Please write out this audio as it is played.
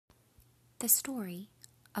The Story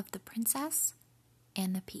of the Princess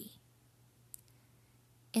and the Pea.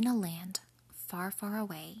 In a land far, far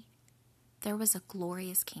away, there was a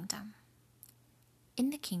glorious kingdom. In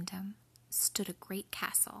the kingdom stood a great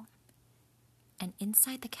castle, and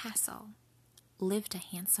inside the castle lived a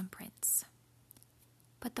handsome prince.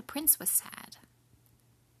 But the prince was sad.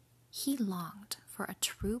 He longed for a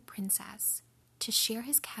true princess to share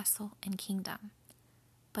his castle and kingdom,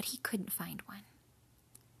 but he couldn't find one.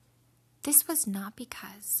 This was not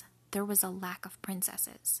because there was a lack of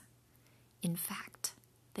princesses. In fact,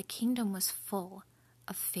 the kingdom was full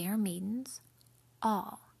of fair maidens,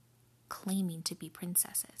 all claiming to be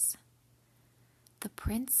princesses. The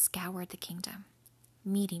prince scoured the kingdom,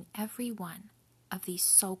 meeting every one of these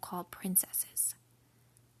so-called princesses.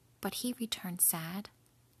 But he returned sad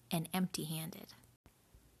and empty-handed.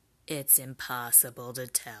 It's impossible to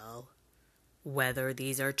tell whether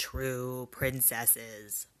these are true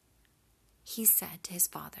princesses, he said to his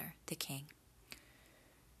father, the king.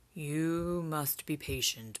 You must be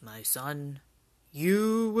patient, my son.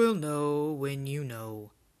 You will know when you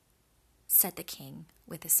know, said the king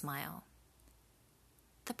with a smile.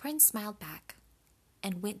 The prince smiled back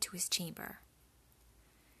and went to his chamber.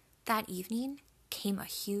 That evening came a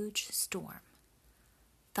huge storm.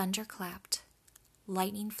 Thunder clapped,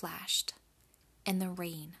 lightning flashed, and the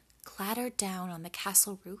rain clattered down on the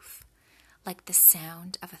castle roof like the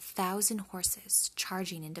sound of 1,000 horses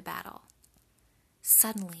charging into battle.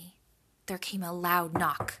 Suddenly, there came a loud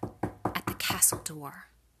knock at the castle door.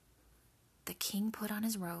 The king put on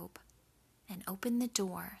his robe and opened the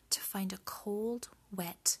door to find a cold,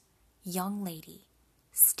 wet, young lady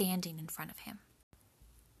standing in front of him.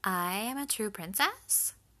 "I am a true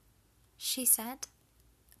princess," she said.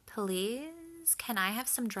 "Please, can I have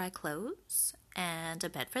some dry clothes and a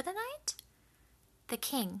bed for the night?" The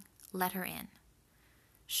king let her in.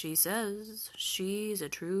 She says she's a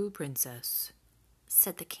true princess,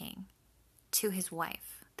 said the king to his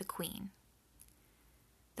wife, the queen.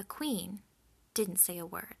 The queen didn't say a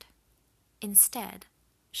word. Instead,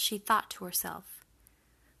 she thought to herself,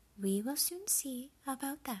 "We will soon see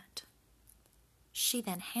about that." She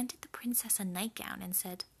then handed the princess a nightgown and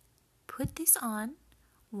said, "Put this on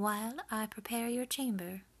while I prepare your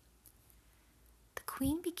chamber." The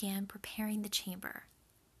queen began preparing the chamber,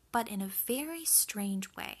 but in a very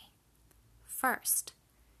strange way. First,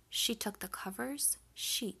 she took the covers,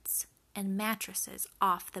 sheets, and mattresses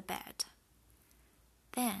off the bed.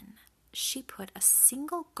 Then she put a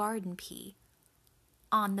single garden pea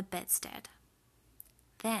on the bedstead.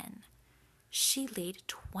 Then she laid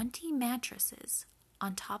 20 mattresses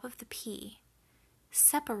on top of the pea,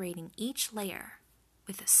 separating each layer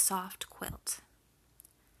with a soft quilt.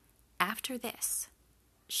 After this,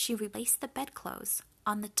 she replaced the bedclothes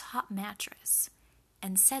on the top mattress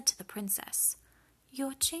and said to the princess,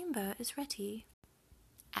 "Your chamber is ready."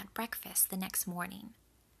 At breakfast the next morning,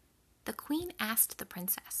 the queen asked the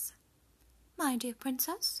princess, "My dear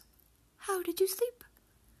princess, how did you sleep?"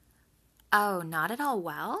 "Oh, not at all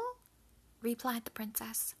well," replied the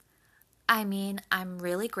princess. I'm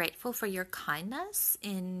really grateful for your kindness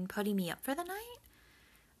in putting me up for the night,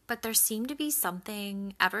 but there seemed to be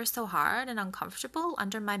something ever so hard and uncomfortable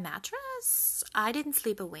under my mattress. I didn't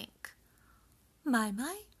sleep a wink."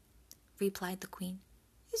 My, replied the queen.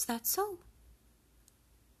 "Is that so?"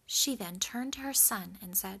 She then turned to her son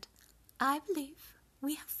and said, "I believe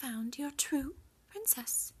we have found your true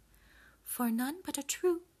princess, for none but a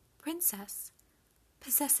true princess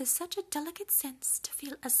possesses such a delicate sense to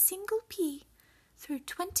feel a single pea through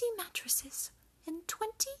 20 mattresses and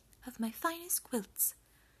 20 of my finest quilts.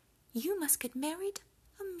 You must get married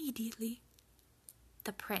immediately."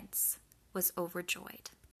 The prince was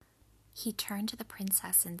overjoyed. He turned to the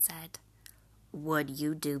princess and said, "Would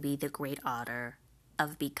you do me the great honor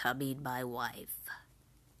of becoming my wife?"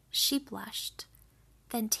 She blushed,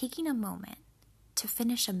 then taking a moment to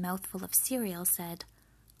finish a mouthful of cereal, said,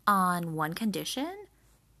 "On one condition?"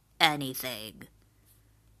 "Anything."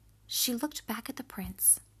 She looked back at the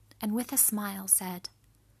prince and with a smile said,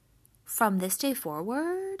 "From this day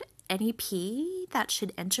forward, any pea that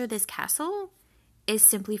should enter this castle is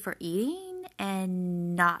simply for eating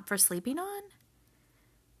and not for sleeping on?"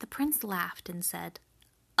 The prince laughed and said,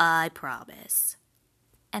 "I promise."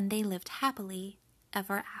 And they lived happily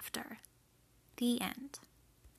ever after. The end.